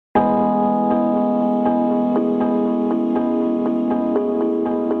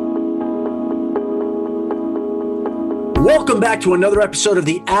Welcome back to another episode of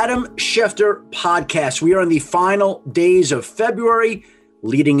the Adam Schefter Podcast. We are in the final days of February,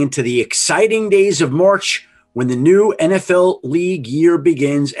 leading into the exciting days of March when the new NFL league year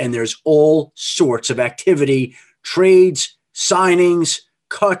begins, and there's all sorts of activity, trades, signings,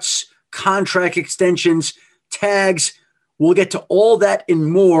 cuts, contract extensions, tags. We'll get to all that and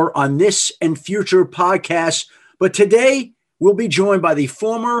more on this and future podcasts. But today, we'll be joined by the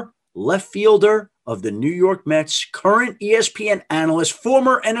former left fielder of the New York Mets, current ESPN analyst,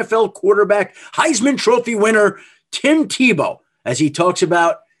 former NFL quarterback, Heisman Trophy winner, Tim Tebow, as he talks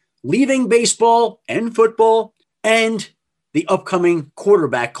about leaving baseball and football and the upcoming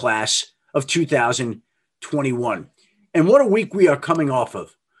quarterback class of 2021. And what a week we are coming off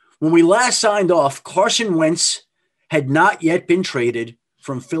of. When we last signed off, Carson Wentz had not yet been traded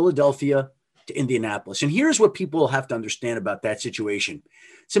from Philadelphia to Indianapolis. And here's what people have to understand about that situation.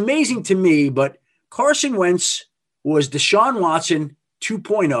 It's amazing to me, but Carson Wentz was Deshaun Watson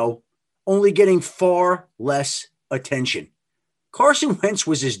 2.0, only getting far less attention. Carson Wentz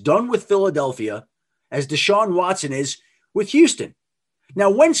was as done with Philadelphia as Deshaun Watson is with Houston. Now,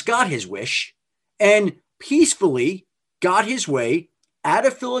 Wentz got his wish and peacefully got his way out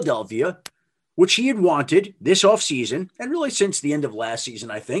of Philadelphia, which he had wanted this offseason, and really since the end of last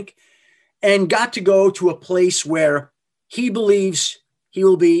season, I think, and got to go to a place where he believes he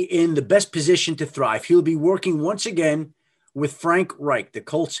will be in the best position to thrive. He'll be working once again with Frank Reich, the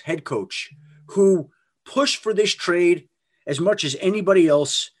Colts head coach, who pushed for this trade as much as anybody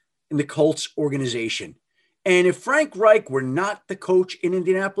else in the Colts organization. And if Frank Reich were not the coach in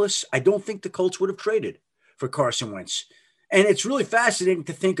Indianapolis, I don't think the Colts would have traded for Carson Wentz. And it's really fascinating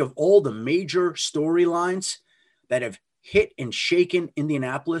to think of all the major storylines that have hit and shaken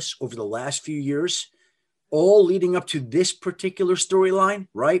Indianapolis over the last few years, all leading up to this particular storyline,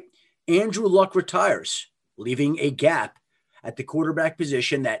 right? Andrew Luck retires, leaving a gap at the quarterback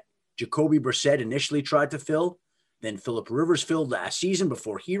position that Jacoby Brissett initially tried to fill, then Phillip Rivers filled last season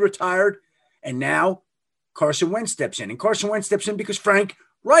before he retired, and now Carson Wentz steps in. And Carson Wentz steps in because Frank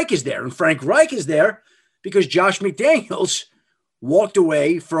Reich is there, and Frank Reich is there because Josh McDaniels walked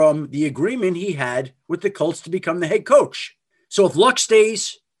away from the agreement he had with the Colts to become the head coach. So if Luck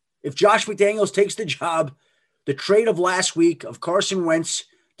stays, if Josh McDaniels takes the job, the trade of last week of Carson Wentz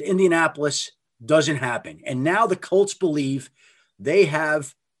to Indianapolis doesn't happen. And now the Colts believe they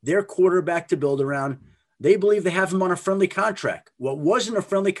have their quarterback to build around. They believe they have him on a friendly contract. What wasn't a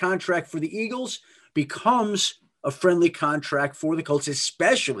friendly contract for the Eagles becomes a friendly contract for the Colts,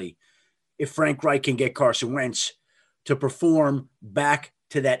 especially if Frank Reich can get Carson Wentz to perform back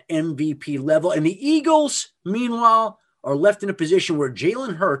to that MVP level. And the Eagles, meanwhile, are left in a position where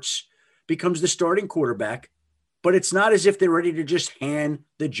Jalen Hurts becomes the starting quarterback, but it's not as if they're ready to just hand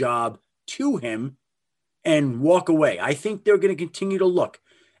the job to him and walk away. I think they're going to continue to look,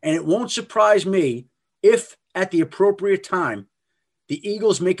 and it won't surprise me if at the appropriate time, the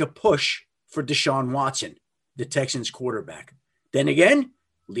Eagles make a push for Deshaun Watson, the Texans quarterback. Then again,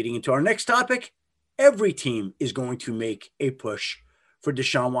 leading into our next topic, every team is going to make a push for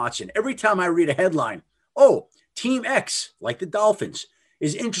Deshaun Watson. Every time I read a headline, oh, Team X, like the Dolphins,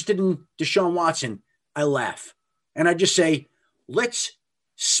 is interested in Deshaun Watson, I laugh. And I just say, let's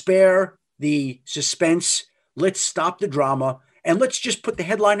spare the suspense. Let's stop the drama. And let's just put the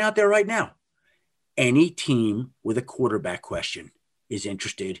headline out there right now. Any team with a quarterback question is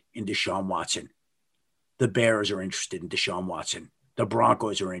interested in Deshaun Watson. The Bears are interested in Deshaun Watson. The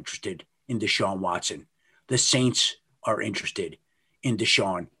Broncos are interested in Deshaun Watson. The Saints are interested in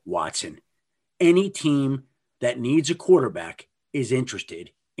Deshaun Watson. Any team that needs a quarterback is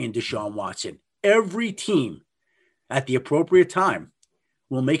interested in Deshaun Watson. Every team at the appropriate time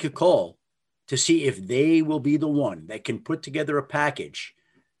will make a call to see if they will be the one that can put together a package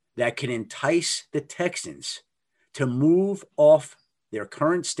that can entice the Texans to move off their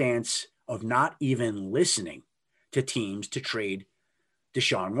current stance of not even listening to teams to trade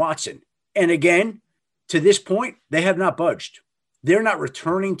Deshaun Watson. And again, to this point, they have not budged. They're not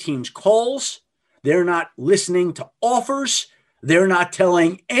returning teams' calls. They're not listening to offers. They're not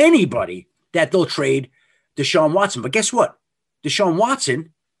telling anybody that they'll trade Deshaun Watson. But guess what? Deshaun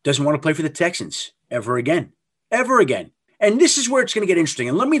Watson doesn't want to play for the Texans ever again. Ever again. And this is where it's going to get interesting.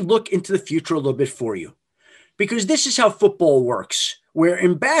 And let me look into the future a little bit for you, because this is how football works, where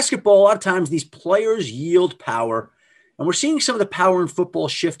in basketball, a lot of times these players yield power, and we're seeing some of the power in football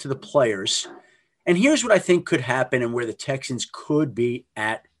shift to the players. And here's what I think could happen and where the Texans could be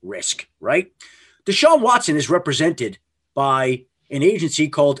at risk, right? Deshaun Watson is represented by an agency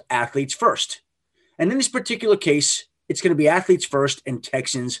called Athletes First. And in this particular case, it's going to be Athletes First and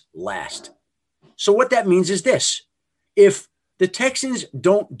Texans Last. So what that means is this. If the Texans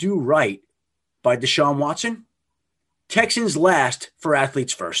don't do right by Deshaun Watson, Texans last for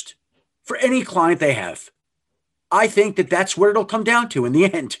athletes first, for any client they have. I think that that's what it'll come down to in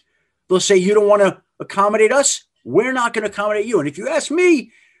the end. They'll say, you don't want to accommodate us? We're not going to accommodate you. And if you ask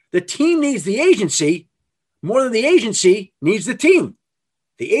me, the team needs the agency more than the agency needs the team.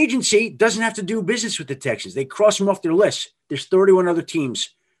 The agency doesn't have to do business with the Texans. They cross them off their list. There's 31 other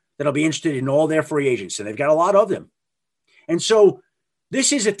teams that'll be interested in all their free agents, and they've got a lot of them. And so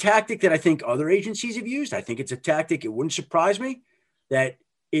this is a tactic that I think other agencies have used. I think it's a tactic, it wouldn't surprise me, that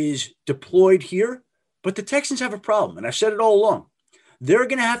is deployed here. But the Texans have a problem, and I've said it all along. They're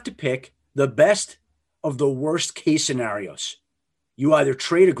going to have to pick the best of the worst case scenarios. You either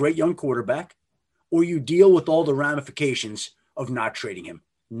trade a great young quarterback or you deal with all the ramifications of not trading him.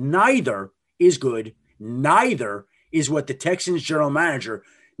 Neither is good. Neither is what the Texans general manager,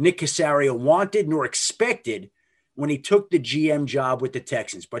 Nick Caserio, wanted nor expected when he took the GM job with the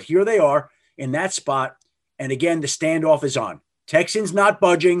Texans. But here they are in that spot. And again, the standoff is on. Texans not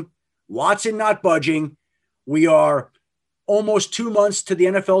budging. Watson not budging. We are almost 2 months to the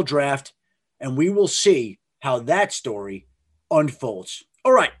NFL draft, and we will see how that story unfolds.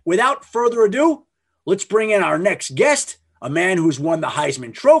 All right, without further ado, let's bring in our next guest, a man who's won the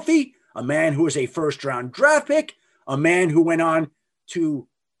Heisman Trophy, a man who is a first-round draft pick, a man who went on to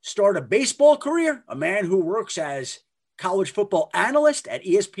start a baseball career, a man who works as college football analyst at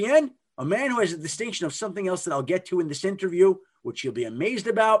ESPN, a man who has a distinction of something else that I'll get to in this interview, which you'll be amazed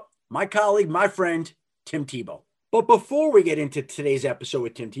about, my colleague, my friend, Tim Tebow. But before we get into today's episode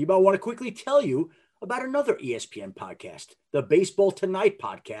with Tim Tebow, I want to quickly tell you about another ESPN podcast, the Baseball Tonight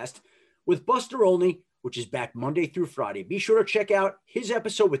podcast with Buster Olney, which is back Monday through Friday. Be sure to check out his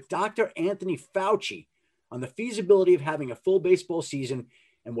episode with Dr. Anthony Fauci on the feasibility of having a full baseball season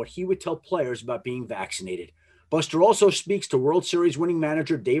and what he would tell players about being vaccinated. Buster also speaks to World Series winning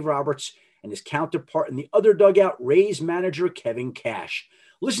manager Dave Roberts and his counterpart in the other dugout, Rays manager Kevin Cash.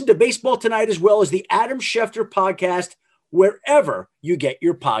 Listen to Baseball Tonight as well as the Adam Schefter podcast wherever you get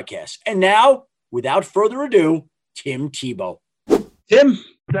your podcasts. And now, without further ado, Tim Tebow. Tim.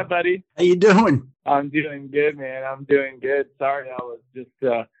 What's up, buddy? How you doing? I'm doing good, man. I'm doing good. Sorry, I was just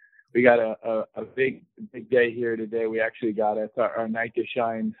we got a big day here today. We actually got our Night to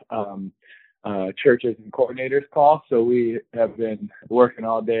Shine churches and coordinators call. So we have been working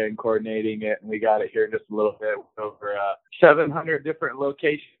all day and coordinating it, and we got it here in just a little bit. Over 700 different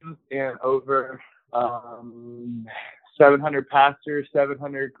locations and over 700 pastors,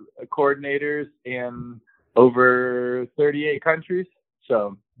 700 coordinators in over 38 countries.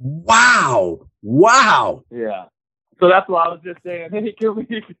 So wow, yeah. So that's what I was just saying. Hey, can we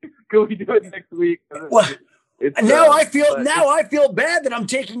do it next week? Well, now I feel bad that I'm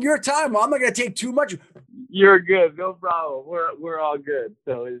taking your time. I'm not going to take too much. You're good, no problem. We're all good.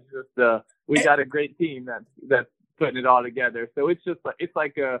 So it's just we got a great team that's putting it all together. So it's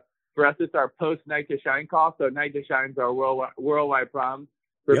like for us, it's our post Night to Shine call. So Night to Shine's our worldwide prom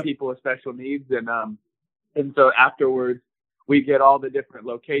for people with special needs, and so afterwards we get all the different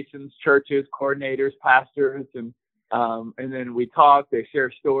locations, churches, coordinators, pastors, and then we talk. They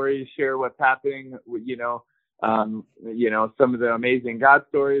share stories, share what's happening. Some of the amazing God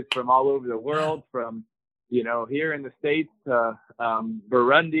stories from all over the world, from here in the States to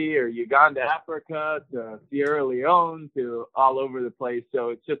Burundi or Uganda, Africa, to Sierra Leone, to all over the place. So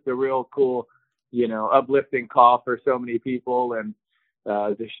it's just a real cool, uplifting call for so many people, and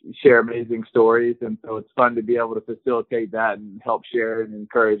to share amazing stories. And so it's fun to be able to facilitate that and help share and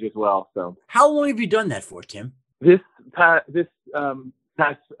encourage as well. So how long have you done that for, Tim? This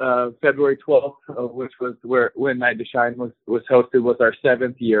past February 12th, which was when Night to Shine was hosted, was our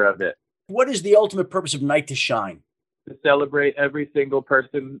 7th year of it. What is the ultimate purpose of Night to Shine? To celebrate every single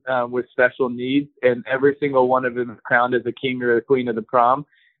person with special needs, and every single one of them is crowned as a king or a queen of the prom.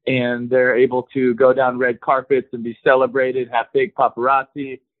 And they're able to go down red carpets and be celebrated, have big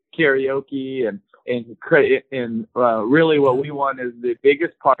paparazzi, karaoke, and really what we want is the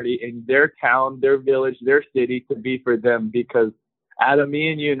biggest party in their town, their village, their city to be for them, because Adam,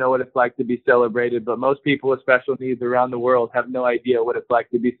 me and you know what it's like to be celebrated, but most people with special needs around the world have no idea what it's like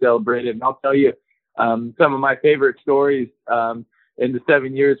to be celebrated. And I'll tell you, some of my favorite stories in the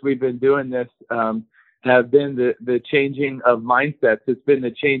 7 years we've been doing this have been the changing of mindsets. It's been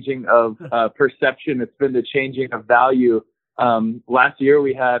the changing of perception. It's been the changing of value. Last year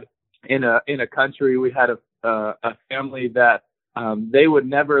we had in a country, we had a family that they would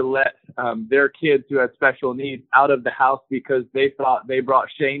never let their kids who had special needs out of the house because they thought they brought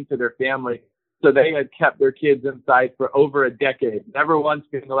shame to their family. So they had kept their kids inside for over a decade, never once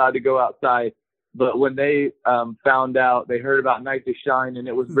being allowed to go outside. But when they found out, they heard about Night to Shine, and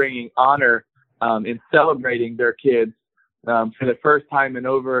it was bringing honor in celebrating their kids for the first time in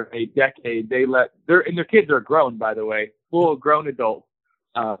over a decade. Their kids are grown, by the way, full grown adults.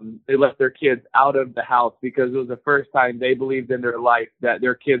 They let their kids out of the house because it was the first time they believed in their life that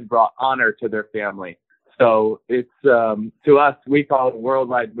their kids brought honor to their family. So it's, to us, we call it a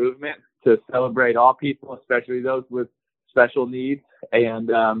worldwide movement to celebrate all people, especially those with special needs. And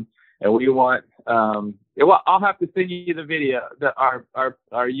we want, I'll have to send you the video,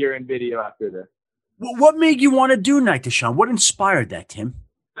 our year-end video after this. What made you want to do Night to Shine? What inspired that, Tim?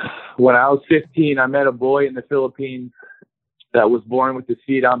 When I was 15, I met a boy in the Philippines that was born with his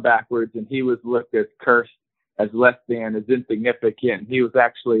feet on backwards, and he was looked as cursed, as less than, as insignificant. He was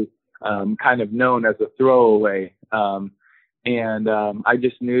actually kind of known as a throwaway. I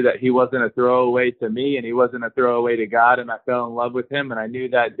just knew that he wasn't a throwaway to me, and he wasn't a throwaway to God, and I fell in love with him. And I knew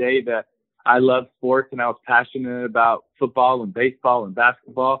that day that I loved sports, and I was passionate about football and baseball and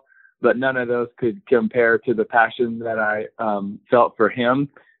basketball, but none of those could compare to the passion that I felt for him,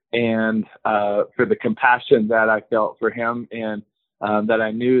 and for the compassion that I felt for him, and that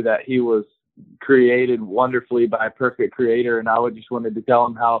I knew that he was created wonderfully by a perfect creator. And I just wanted to tell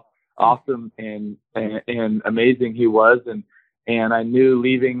him how awesome and amazing he was. And I knew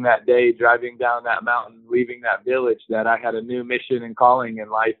leaving that day, driving down that mountain, leaving that village, that I had a new mission and calling in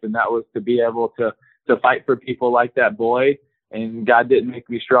life. And that was to be able to fight for people like that boy. And God didn't make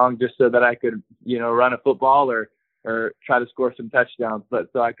me strong just so that I could, run a football or try to score some touchdowns, but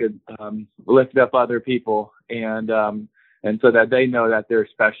so I could lift up other people, and so that they know that they're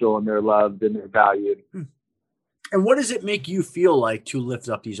special and they're loved and they're valued. And what does it make you feel like to lift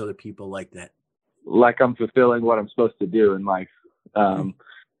up these other people like that? Like I'm fulfilling what I'm supposed to do in life. I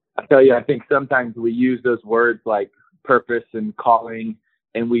tell you, I think sometimes we use those words like purpose and calling,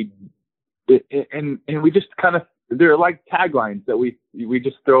 and we just kind of, they're like taglines that we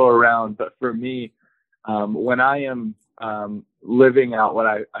just throw around. But for me, when I am living out what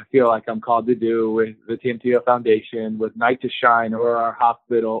I feel like I'm called to do with the Tebow Foundation, with Night to Shine, or our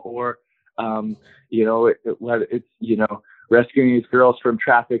hospital, or whether it's rescuing these girls from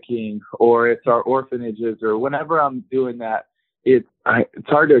trafficking, or it's our orphanages, or whenever I'm doing that, it's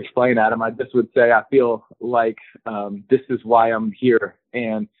hard to explain, Adam. I just would say I feel like this is why I'm here,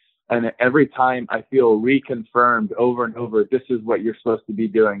 and every time I feel reconfirmed over and over, this is what you're supposed to be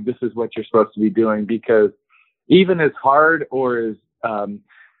doing. This is what you're supposed to be doing. Because even as hard or as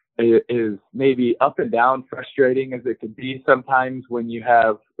is maybe up and down frustrating as it could be sometimes when you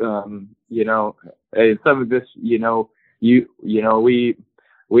have, some of this,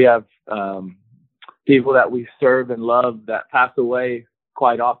 we have people that we serve and love that pass away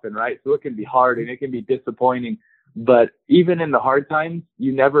quite often, right? So it can be hard and it can be disappointing. But even in the hard times,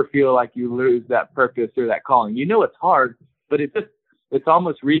 you never feel like you lose that purpose or that calling. It's hard, but it's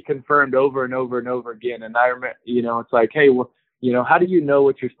almost reconfirmed over and over and over again. And I remember, it's like, hey, well, how do you know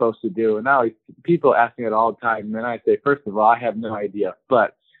what you're supposed to do? And now people ask me it all the time. And then I say, first of all, I have no idea.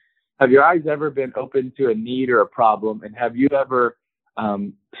 But have your eyes ever been open to a need or a problem? And have you ever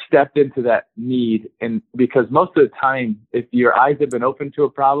stepped into that need? And because most of the time, if your eyes have been open to a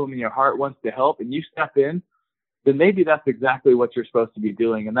problem and your heart wants to help and you step in, then maybe that's exactly what you're supposed to be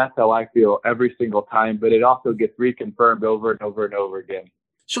doing. And that's how I feel every single time. But it also gets reconfirmed over and over and over again.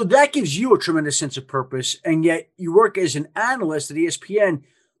 So that gives you a tremendous sense of purpose. And yet you work as an analyst at ESPN.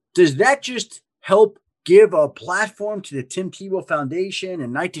 Does that just help give a platform to the Tim Tebow Foundation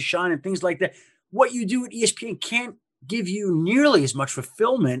and Night to Shine and things like that? What you do at ESPN can't give you nearly as much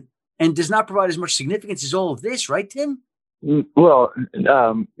fulfillment and does not provide as much significance as all of this, right, Tim? Well,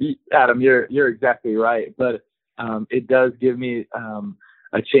 Adam, you're exactly right. But it does give me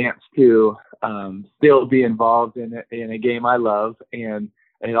a chance to still be involved in a game I love. And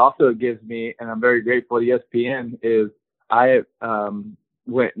it also gives me, and I'm very grateful to ESPN, is I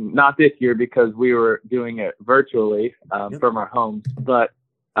went, not this year because we were doing it virtually from our homes, but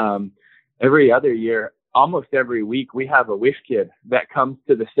every other year, almost every week, we have a wish kid that comes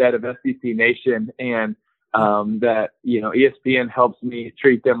to the set of SEC Nation, and that, ESPN helps me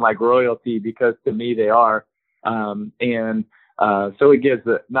treat them like royalty because to me they are. So it gives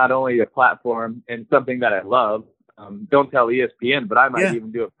not only a platform and something that I love. Don't tell ESPN, but I might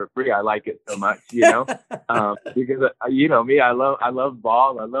even do it for free. I like it so much, because me, I love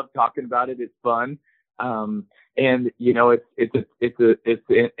ball. I love talking about it. It's fun. And it's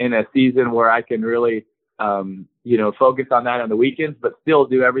in a season where I can really, focus on that on the weekends, but still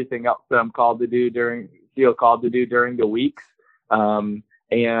do everything else that I'm called to do during the weeks. And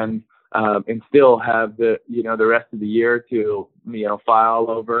and still have the rest of the year to, fly all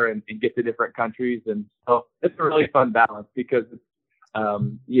over and get to different countries. And so it's a really fun balance because,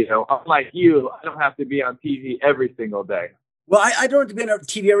 unlike you, I don't have to be on TV every single day. Well, I don't have to be on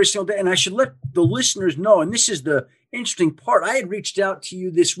TV every single day, and I should let the listeners know, and this is the interesting part. I had reached out to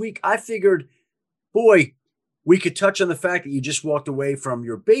you this week. I figured, boy, we could touch on the fact that you just walked away from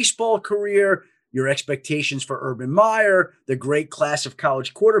your baseball career, your expectations for Urban Meyer, the great class of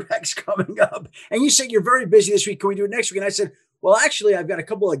college quarterbacks coming up. And you said you're very busy this week. Can we do it next week? And I said, well, actually, I've got a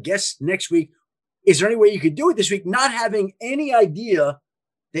couple of guests next week. Is there any way you could do it this week? Not having any idea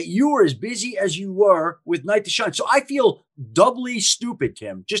that you were as busy as you were with Night to Shine. So I feel doubly stupid,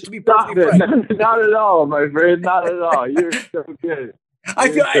 Tim, just to be perfectly frank. Not at all, my friend. Not at all. You're so good.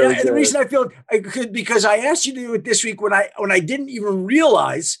 The reason I feel because I asked you to do it this week when I didn't even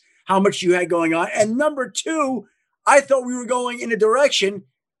realize how much you had going on. And number two, I thought we were going in a direction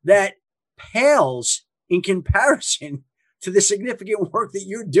that pales in comparison to the significant work that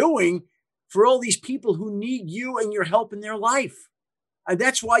you're doing for all these people who need you and your help in their life. And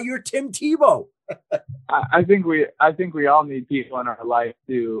that's why you're Tim Tebow. I think we all need people in our life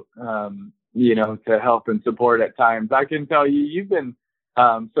to, to help and support at times. I can tell you, you've been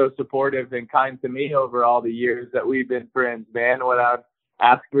so supportive and kind to me over all the years that we've been friends, man. When I've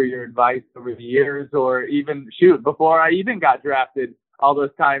asked for your advice over the years, or even before I even got drafted, all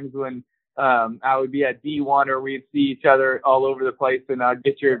those times when I would be at D1 or we'd see each other all over the place and I'd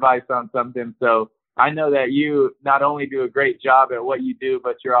get your advice on something. So I know that you not only do a great job at what you do,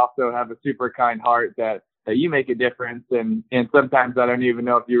 but you also have a super kind heart that you make a difference. And sometimes I don't even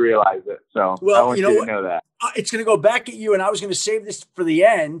know if you realize it. So I want you to know that. It's going to go back at you, and I was going to save this for the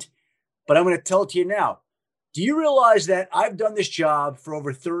end, but I'm going to tell it to you now. Do you realize that I've done this job for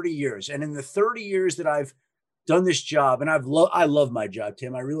over 30 years? And in the 30 years that I've done this job, and I love my job,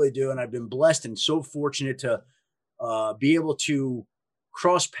 Tim, I really do. And I've been blessed and so fortunate to be able to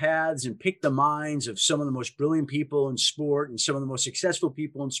cross paths and pick the minds of some of the most brilliant people in sport and some of the most successful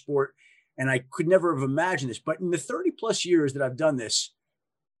people in sport. And I could never have imagined this, but in the 30 plus years that I've done this,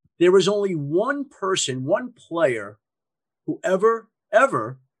 there was only one person, one player who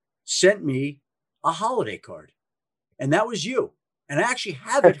ever sent me a holiday card. And that was you. And I actually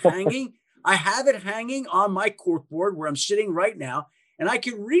have it hanging. I have it hanging on my corkboard where I'm sitting right now. And I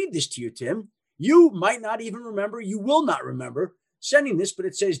can read this to you, Tim. You might not even remember, you will not remember sending this, but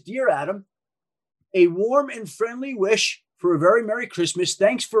it says, "Dear Adam, a warm and friendly wish for a very Merry Christmas.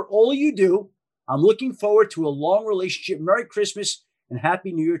 Thanks for all you do. I'm looking forward to a long relationship. Merry Christmas and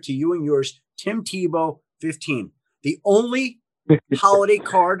Happy New Year to you and yours, Tim Tebow, 15. The only holiday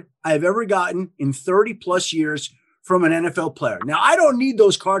card I've ever gotten in 30 plus years from an NFL player. Now, I don't need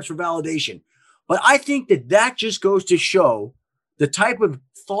those cards for validation, but I think that just goes to show the type of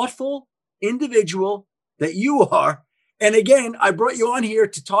thoughtful individual that you are. And again, I brought you on here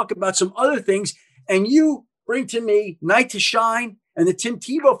to talk about some other things, and you bring to me Night to Shine and the Tim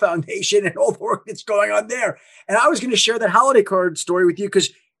Tebow Foundation and all the work that's going on there. And I was going to share that holiday card story with you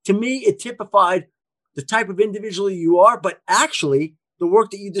because to me, it typified the type of individual you are, but actually the work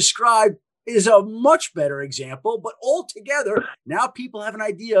that you described is a much better example. But altogether, now people have an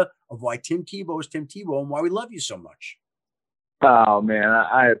idea of why Tim Tebow is Tim Tebow and why we love you so much. Oh, man,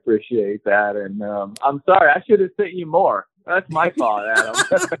 I appreciate that. And I'm sorry, I should have sent you more. That's my fault, Adam.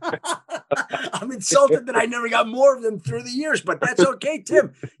 I'm insulted that I never got more of them through the years, but that's okay,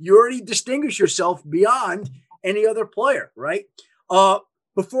 Tim. You already distinguish yourself beyond any other player, right?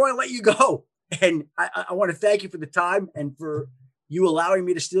 Before I let you go, and I want to thank you for the time and for you allowing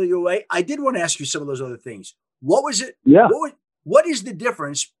me to steal you away, I did want to ask you some of those other things. What was it? Yeah. What is the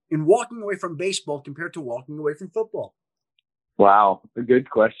difference in walking away from baseball compared to walking away from football? Wow, a good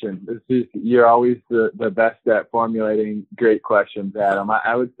question. You're always the best at formulating great questions, Adam.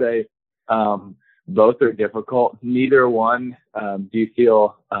 I would say both are difficult. Neither one do you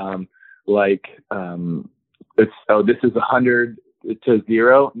feel like this is 100 to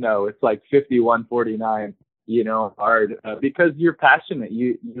 0. No, it's like 51-49. Hard because you're passionate.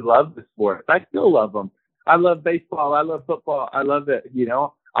 You love the sport. I still love them. I love baseball. I love football. I love it.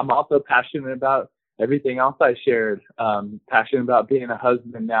 I'm also passionate about everything else I shared, passionate about being a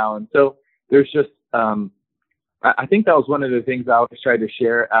husband now. And so there's just, I think that was one of the things I always tried to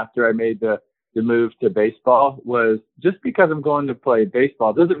share after I made the move to baseball was just because I'm going to play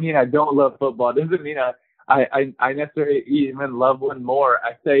baseball doesn't mean I don't love football. Doesn't mean I necessarily even love one more.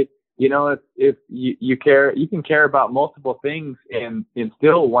 I say, if you care, you can care about multiple things and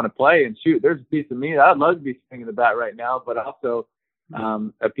still want to play and shoot. There's a piece of me that I'd love to be swinging the bat right now, but also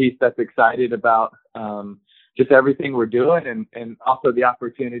a piece that's excited about just everything we're doing and also the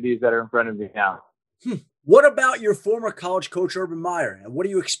opportunities that are in front of me now. What about your former college coach, Urban Meyer, and what are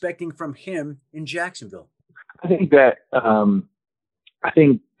you expecting from him in Jacksonville? I think that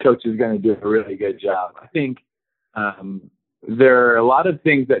Coach is going to do a really good job. I think there are a lot of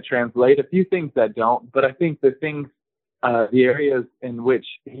things that translate, a few things that don't, but I think the areas in which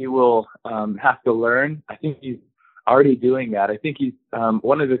he will have to learn, I think he's already doing that. I think he's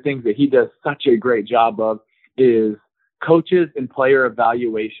one of the things that he does such a great job of is coaches and player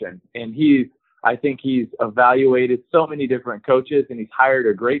evaluation. And I think he's evaluated so many different coaches, and he's hired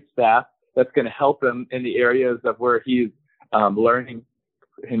a great staff that's going to help him in the areas of where he's learning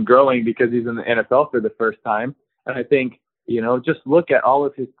and growing because he's in the NFL for the first time. And I think, just look at all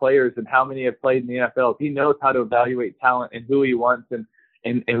of his players and how many have played in the NFL. He knows how to evaluate talent and who he wants and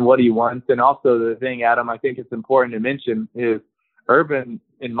what he wants. And also the thing, Adam, I think it's important to mention is Urban,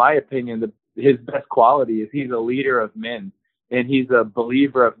 in my opinion, his best quality is he's a leader of men, and he's a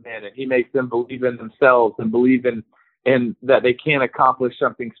believer of men, and he makes them believe in themselves and believe in that they can accomplish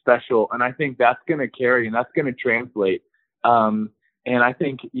something special. And I think that's going to carry and that's going to translate. And I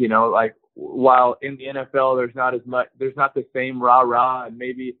think, while in the NFL, there's not the same rah-rah and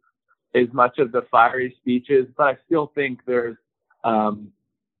maybe as much of the fiery speeches, but I still think there's,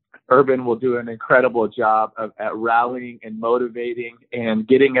 Urban will do an incredible job at rallying and motivating and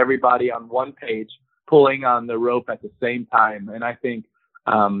getting everybody on one page, pulling on the rope at the same time. And I think,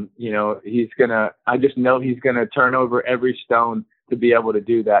 I just know he's going to turn over every stone to be able to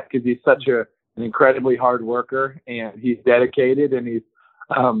do that because he's such an incredibly hard worker, and he's dedicated, and he's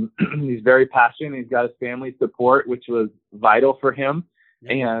very passionate. He's got his family support, which was vital for him.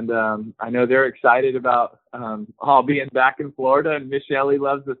 And I know they're excited about all being back in Florida, and Miss Shelley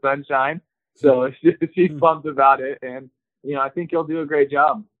loves the sunshine. So she's pumped about it. And, I think he'll do a great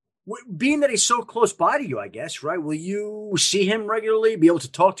job. Being that he's so close by to you, I guess, right? Will you see him regularly, be able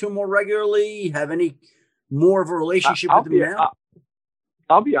to talk to him more regularly, have any more of a relationship with him now?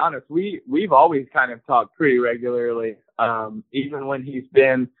 I'll be honest. We've always kind of talked pretty regularly, even when he's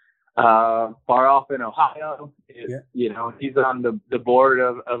been far off in Ohio. He's on the board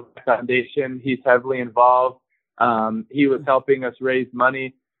of the foundation. He's heavily involved. He was helping us raise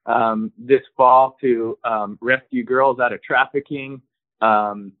money this fall to rescue girls out of trafficking.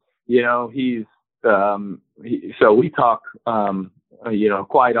 So we talk,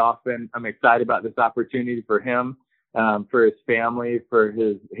 quite often. I'm excited about this opportunity for him, for his family, for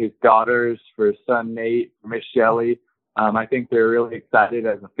his daughters, for his son, Nate, for Miss Shelley. I think they're really excited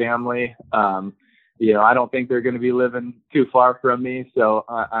as a family. I don't think they're going to be living too far from me. So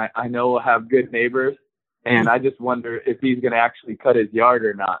I know we'll have good neighbors, and I just wonder if he's going to actually cut his yard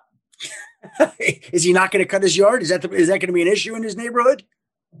or not. Is he not going to cut his yard? Is that going to be an issue in his neighborhood?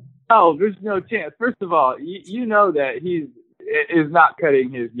 Oh, there's no chance. First of all, you know that he is not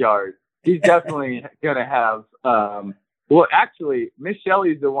cutting his yard. He's definitely going to have, actually, Miss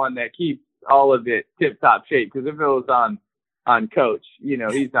Shelley's the one that keeps all of it tip-top shape. Because if it was on Coach,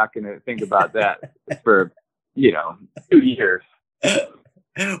 he's not going to think about that for, 2 years.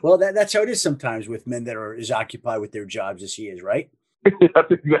 Well, that's how it is sometimes with men that are as occupied with their jobs as he is, right? That's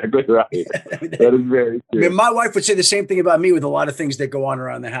exactly right. That is very true. I mean, my wife would say the same thing about me with a lot of things that go on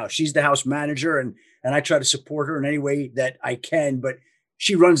around the house. She's the house manager, and I try to support her in any way that I can, but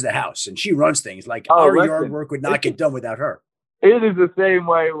she runs the house and she runs things. Like yard work would not get done without her. It is the same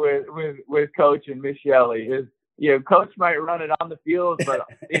way with Coach and Miss Shelley. Coach might run it on the field, but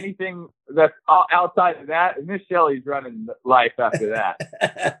anything that's outside of that, Miss Shelley's running life after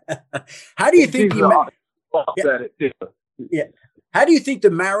that. How do you think Yeah. How do you think the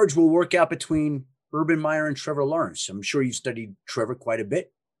marriage will work out between Urban Meyer and Trevor Lawrence? I'm sure you studied Trevor quite a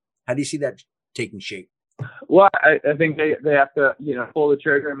bit. How do you see that taking shape? Well, I think they have to, pull the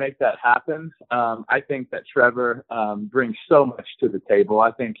trigger and make that happen. I think that Trevor brings so much to the table.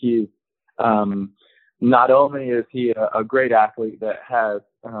 I think he's not only is he a great athlete that has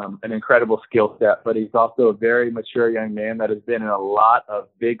an incredible skill set, but he's also a very mature young man that has been in a lot of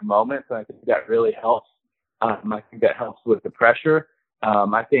big moments. And I think that really helps. I think that helps with the pressure.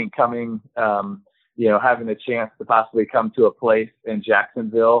 I think having a chance to possibly come to a place in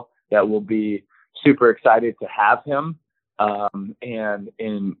Jacksonville that will be super excited to have him, and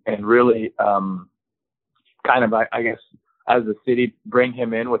really kind of, I guess, as a city, bring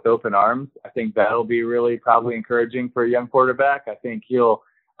him in with open arms. I think that'll be really probably encouraging for a young quarterback. I think he'll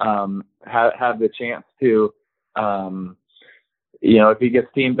have the chance to, if he gets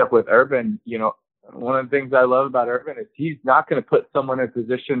teamed up with Urban, one of the things I love about Urban is he's not going to put someone in a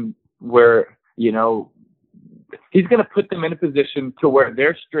position where, he's going to put them in a position to where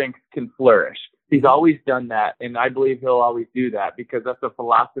their strengths can flourish. He's always done that, and I believe he'll always do that because that's a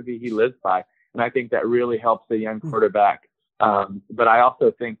philosophy he lives by, and I think that really helps a young quarterback. But I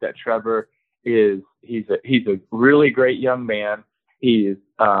also think that Trevor he's a really great young man.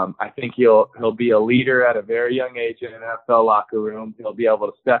 I think he'll be a leader at a very young age in an NFL locker room. He'll be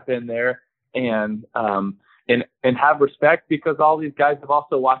able to step in there and have respect because all these guys have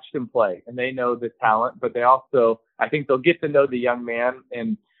also watched him play and they know the talent, but I think they'll get to know the young man.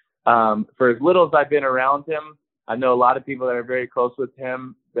 And for as little as I've been around him, I know a lot of people that are very close with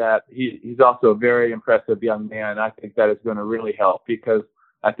him that he's also a very impressive young man. I think that is going to really help because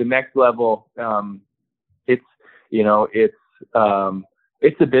at the next level, it's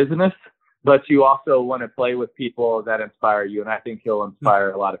a business, but you also want to play with people that inspire you. And I think he'll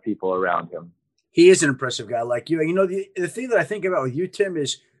inspire a lot of people around him. He is an impressive guy like you. You know, the thing that I think about with you, Tim,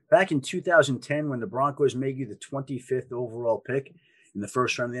 is back in 2010 when the Broncos made you the 25th overall pick in the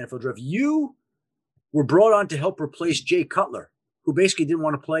first round of the NFL draft, you were brought on to help replace Jay Cutler, who basically didn't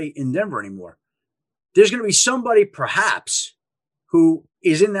want to play in Denver anymore. There's going to be somebody perhaps who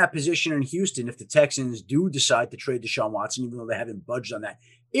is in that position in Houston if the Texans do decide to trade Deshaun Watson, even though they haven't budged on that.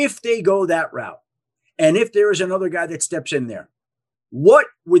 If they go that route, and if there is another guy that steps in there, what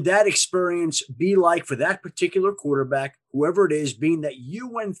would that experience be like for that particular quarterback, whoever it is, being that you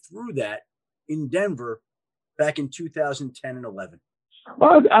went through that in Denver back in 2010 and 11?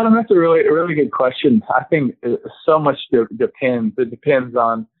 Well, Adam, that's a really good question. I think so much depends. It depends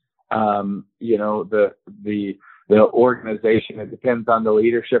on, the organization. It depends on the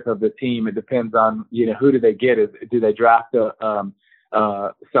leadership of the team. It depends on, who do they get? Do they draft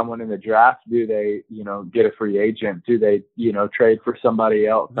someone in the draft? Do they, get a free agent? Do they, trade for somebody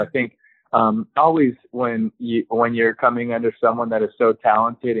else? I think always when you're coming under someone that is so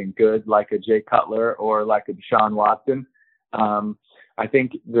talented and good, like a Jay Cutler or like a Deshaun Watson, I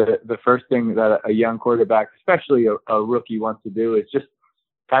think the first thing that a young quarterback, especially a rookie, wants to do is just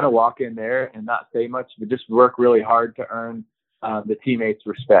kind of walk in there and not say much, but just work really hard to earn the teammates'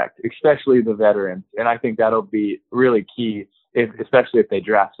 respect, especially the veterans. And I think that'll be really key, especially if they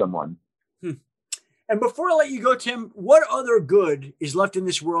draft someone. And before I let you go, Tim, what other good is left in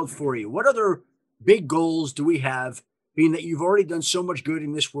this world for you? What other big goals do we have, being that you've already done so much good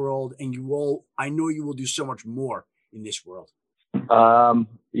in this world and I know you will do so much more in this world? I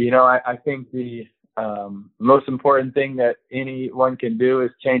think the most important thing that anyone can do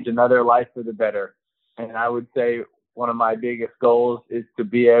is change another life for the better. And I would say one of my biggest goals is to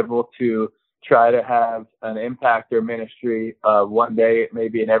be able to try to have an impact or ministry one day,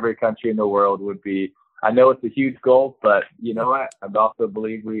 maybe in every country in the world would be. I know it's a huge goal, but you know what? I also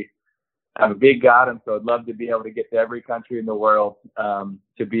believe we have a big God, and so I'd love to be able to get to every country in the world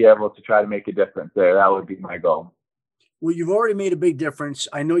to be able to try to make a difference there. That would be my goal. Well, you've already made a big difference.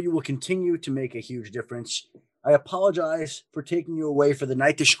 I know you will continue to make a huge difference. I apologize for taking you away for the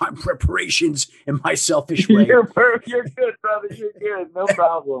Night to Shine preparations in my selfish way. You're good, brother. You're good. No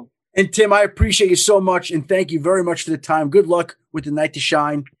problem. And Tim, I appreciate you so much, and thank you very much for the time. Good luck with the Night to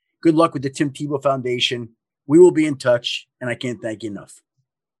Shine. Good luck with the Tim Tebow Foundation. We will be in touch, and I can't thank you enough.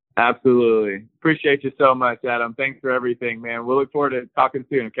 Absolutely. Appreciate you so much, Adam. Thanks for everything, man. We'll look forward to talking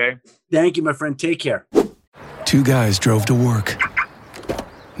soon, okay? Thank you, my friend. Take care. Two guys drove to work.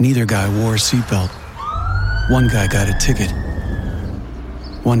 Neither guy wore a seatbelt. One guy got a ticket.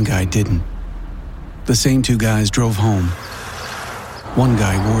 One guy didn't. The same two guys drove home. One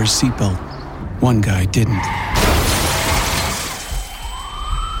guy wore his seatbelt. One guy didn't.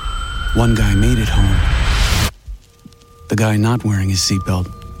 One guy made it home. The guy not wearing his seatbelt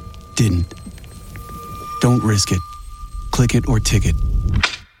didn't. Don't risk it. Click it or ticket.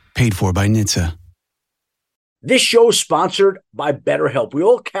 Paid for by NHTSA. This show is sponsored by BetterHelp. We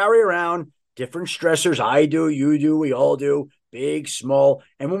all carry around different stressors. I do, you do, we all do, big, small.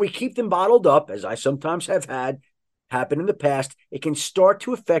 And when we keep them bottled up, as I sometimes have had happen in the past, it can start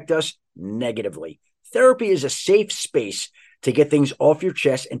to affect us negatively. Therapy is a safe space to get things off your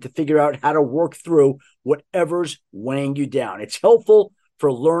chest and to figure out how to work through whatever's weighing you down. It's helpful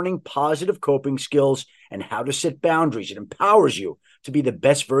for learning positive coping skills and how to set boundaries. It empowers you to be the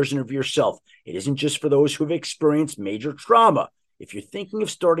best version of yourself. It isn't just for those who have experienced major trauma. If you're thinking of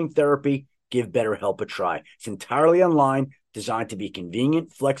starting therapy, give BetterHelp a try. It's entirely online, designed to be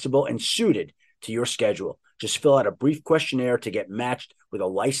convenient, flexible, and suited to your schedule. Just fill out a brief questionnaire to get matched with a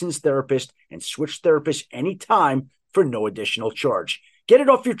licensed therapist and switch therapists anytime for no additional charge. Get it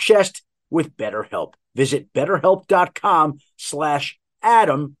off your chest with BetterHelp. Visit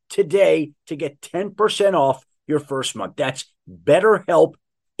BetterHelp.com/Adam today to get 10% off your first month. That's BetterHelp,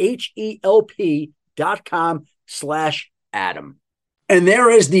 HELP.com/Adam. And there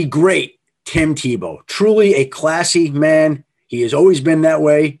is the great Tim Tebow. Truly a classy man. He has always been that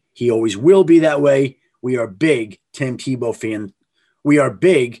way. He always will be that way. We are big Tim Tebow fans. We are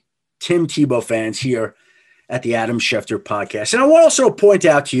big Tim Tebow fans here at the Adam Schefter podcast. And I want to also point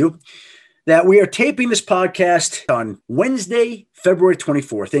out to you that we are taping this podcast on Wednesday, February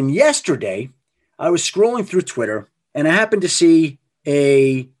 24th. And yesterday, I was scrolling through Twitter, and I happened to see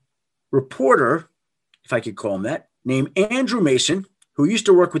a reporter, if I could call him that, named Andrew Mason, who used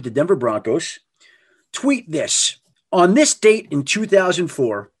to work with the Denver Broncos, tweet this. On this date in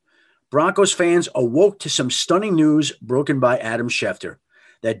 2004, Broncos fans awoke to some stunning news broken by Adam Schefter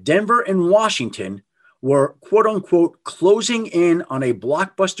that Denver and Washington were, quote unquote, closing in on a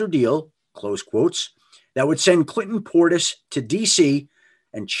blockbuster deal, close quotes, that would send Clinton Portis to D.C.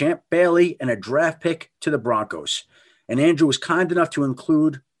 and Champ Bailey and a draft pick to the Broncos. And Andrew was kind enough to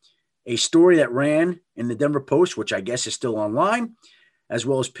include a story that ran in the Denver Post, which I guess is still online, as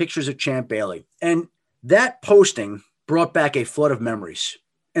well as pictures of Champ Bailey. And that posting brought back a flood of memories.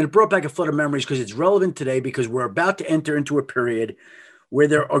 And it brought back a flood of memories because it's relevant today, because we're about to enter into a period where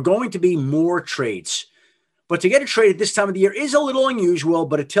there are going to be more trades. But to get a trade at this time of the year is a little unusual,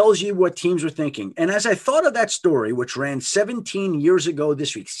 but it tells you what teams are thinking. And as I thought of that story, which ran 17 years ago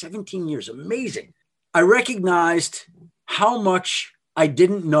this week, 17 years, amazing, I recognized how much I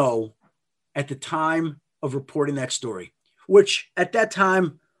didn't know at the time of reporting that story, which at that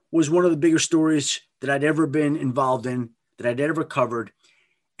time was one of the bigger stories that I'd ever been involved in, that I'd ever covered.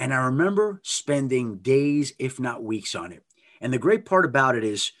 And I remember spending days, if not weeks, on it. And the great part about it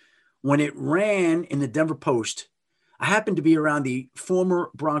is when it ran in the Denver Post, I happened to be around the former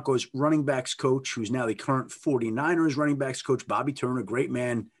Broncos running backs coach, who's now the current 49ers running backs coach, Bobby Turner, great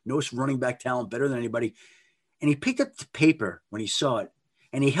man, knows running back talent better than anybody. And he picked up the paper when he saw it,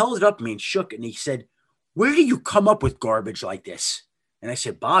 and he held it up to me and shook it, and he said, "Where do you come up with garbage like this?" And I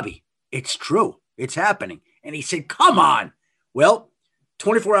said, "Bobby, it's true. It's happening." And he said, "Come on." Well,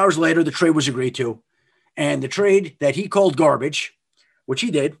 24 hours later, the trade was agreed to. And the trade that he called garbage, which he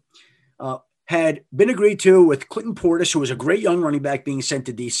did, had been agreed to with Clinton Portis, who was a great young running back, being sent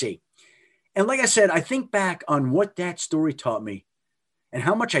to D.C. And like I said, I think back on what that story taught me and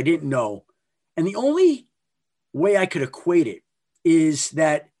how much I didn't know. And the only way I could equate it is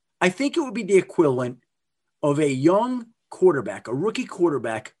that I think it would be the equivalent of a young quarterback, a rookie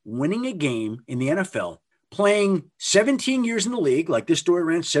quarterback, winning a game in the NFL, playing 17 years in the league, like this story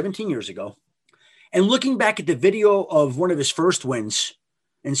ran 17 years ago, and looking back at the video of one of his first wins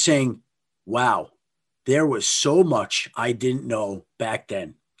and saying, wow, there was so much I didn't know back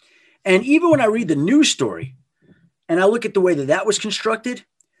then. And even when I read the news story and I look at the way that that was constructed,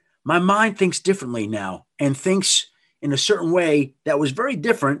 my mind thinks differently now and thinks in a certain way that was very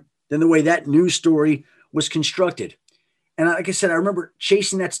different than the way that news story was constructed. And like I said, I remember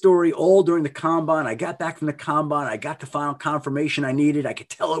chasing that story all during the combine. I got back from the combine. I got the final confirmation I needed. I could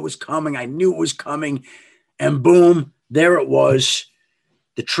tell it was coming. I knew it was coming. And boom, there it was,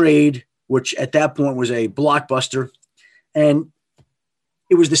 the trade, which at that point was a blockbuster. And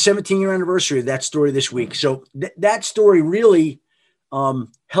it was the 17-year anniversary of that story this week. So that story really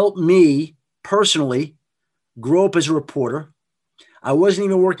helped me personally grow up as a reporter. I wasn't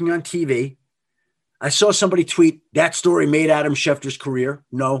even working on TV. I saw somebody tweet, that story made Adam Schefter's career.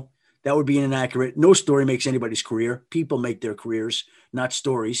 No, that would be inaccurate. No story makes anybody's career. People make their careers, not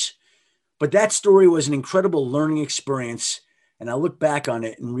stories. But that story was an incredible learning experience. And I look back on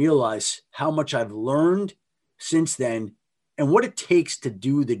it and realize how much I've learned since then and what it takes to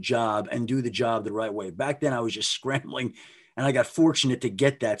do the job and do the job the right way. Back then, I was just scrambling, and I got fortunate to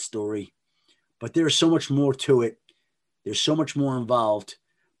get that story. But there's so much more to it. There's so much more involved.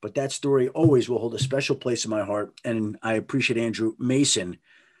 But that story always will hold a special place in my heart. And I appreciate Andrew Mason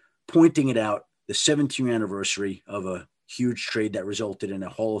pointing it out, the 17th anniversary of a huge trade that resulted in a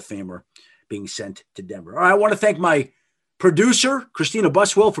Hall of Famer being sent to Denver. All right, I want to thank my producer, Christina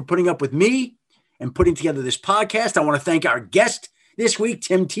Buswell, for putting up with me and putting together this podcast. I want to thank our guest this week,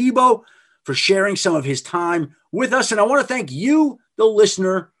 Tim Tebow, for sharing some of his time with us. And I want to thank you, the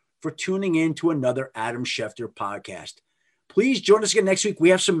listener, for tuning in to another Adam Schefter podcast. Please join us again next week. We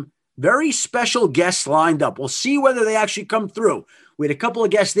have some very special guests lined up. We'll see whether they actually come through. We had a couple of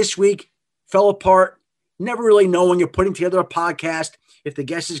guests this week, fell apart. Never really know when you're putting together a podcast if the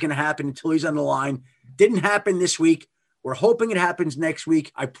guest is going to happen until he's on the line. Didn't happen this week. We're hoping it happens next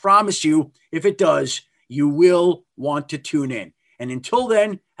week. I promise you, if it does, you will want to tune in. And until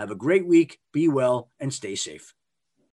then, have a great week, be well, and stay safe.